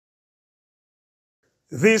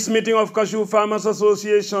This meeting of cashew farmers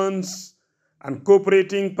associations and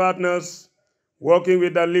cooperating partners working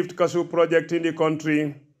with the Lift Cashew project in the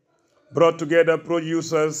country brought together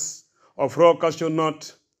producers of raw cashew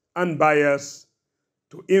nut and buyers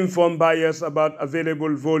to inform buyers about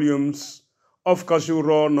available volumes of cashew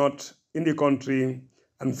raw nut in the country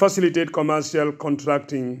and facilitate commercial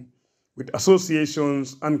contracting with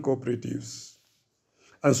associations and cooperatives.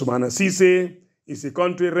 And Sumana Sise is the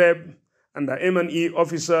country rep and the M&E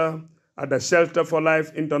officer at the Shelter for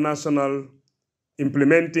Life International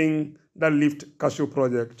implementing the Lift Cashew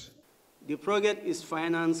project. The project is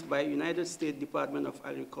financed by United States Department of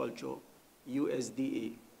Agriculture,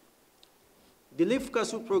 USDA. The Lift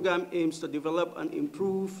Cashew program aims to develop and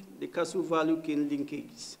improve the cashew value chain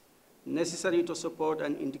linkages necessary to support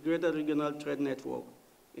an integrated regional trade network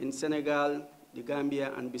in Senegal, the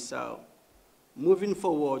Gambia, and Bissau, moving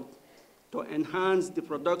forward to enhance the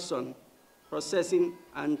production, processing,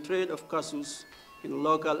 and trade of cashews in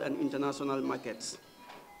local and international markets.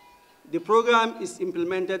 The program is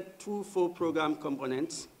implemented through 4 program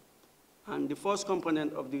components, and the first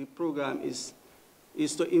component of the program is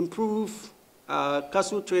to improve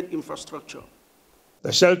cashew trade infrastructure.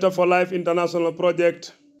 The Shelter for Life International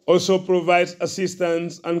project also provides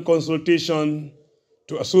assistance and consultation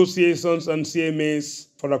to associations and CMAs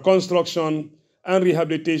for the construction and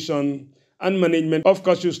rehabilitation and management of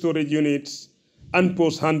cashew storage units and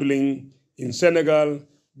post-handling in Senegal,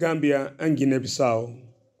 Gambia, and Guinea-Bissau.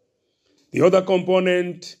 The other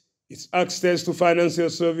component is access to financial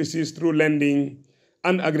services through lending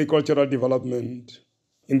and agricultural development.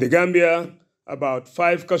 In the Gambia, about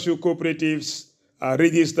 5 cashew cooperatives are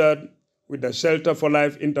registered with the Shelter for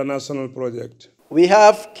Life International project. We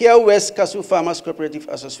have Kia West Cashew Farmers Cooperative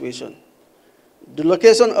Association. The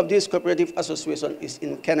location of this cooperative association is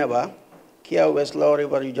in Keneba, Kia West Lower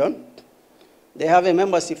River region. They have a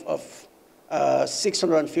membership of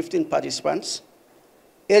 615 participants.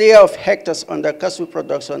 Area of hectares under cashew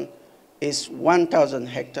production is 1,000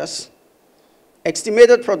 hectares.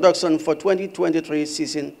 Estimated production for 2023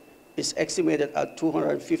 season is estimated at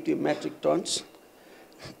 250 metric tons.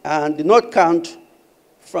 And the nut count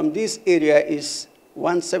from this area is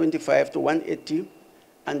 175 to 180,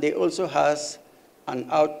 and they also has an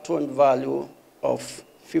out-tone value of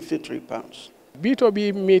 53 pounds.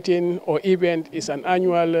 B2B meeting or event is an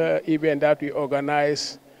annual event that we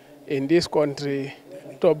organize in this country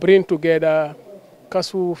to bring together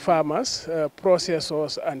cashew farmers,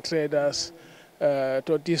 processors, and traders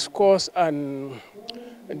to discuss and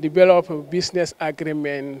develop business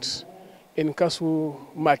agreements in cashew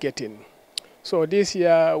marketing. So this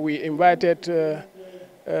year we invited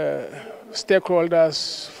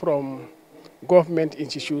stakeholders from government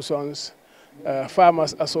institutions,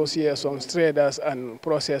 farmers associations, traders, and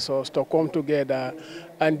processors to come together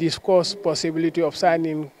and discuss possibility of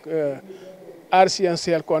signing RC and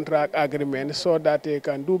sale contract agreements so that they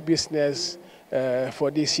can do business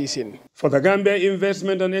for this season. For the Gambia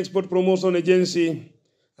Investment and Export Promotion Agency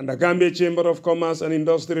and the Gambia Chamber of Commerce and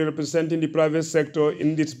Industry representing the private sector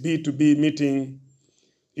in this B2B meeting,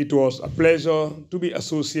 it was a pleasure to be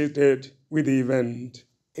associated with the event.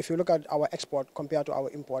 If you look at our export compared to our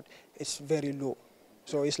import, it's very low.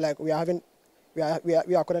 So it's like we are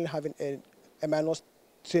currently having a minus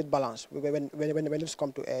trade balance when it's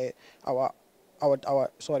come to our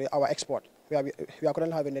export. We are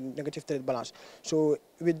currently having a negative trade balance. So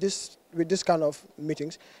with this kind of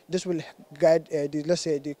meetings, this will guide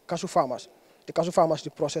the cashew farmers. The cashew farmers,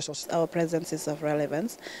 the processors. Our presence is of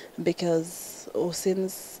relevance because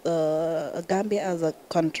since Gambia as a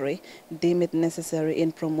country deem it necessary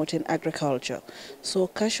in promoting agriculture. So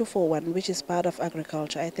cashew for one, which is part of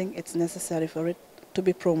agriculture, I think it's necessary for it to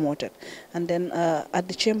be promoted. And then at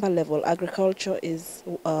the chamber level, agriculture is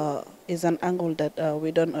an angle that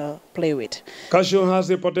we don't play with. Cashew has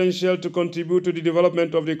the potential to contribute to the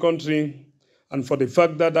development of the country, and for the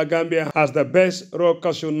fact that the Gambia has the best raw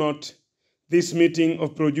cashew nut, this meeting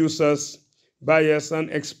of producers, buyers, and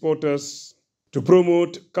exporters to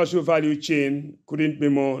promote cashew value chain couldn't be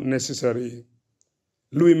more necessary.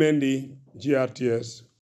 Louis Mendy, GRTS.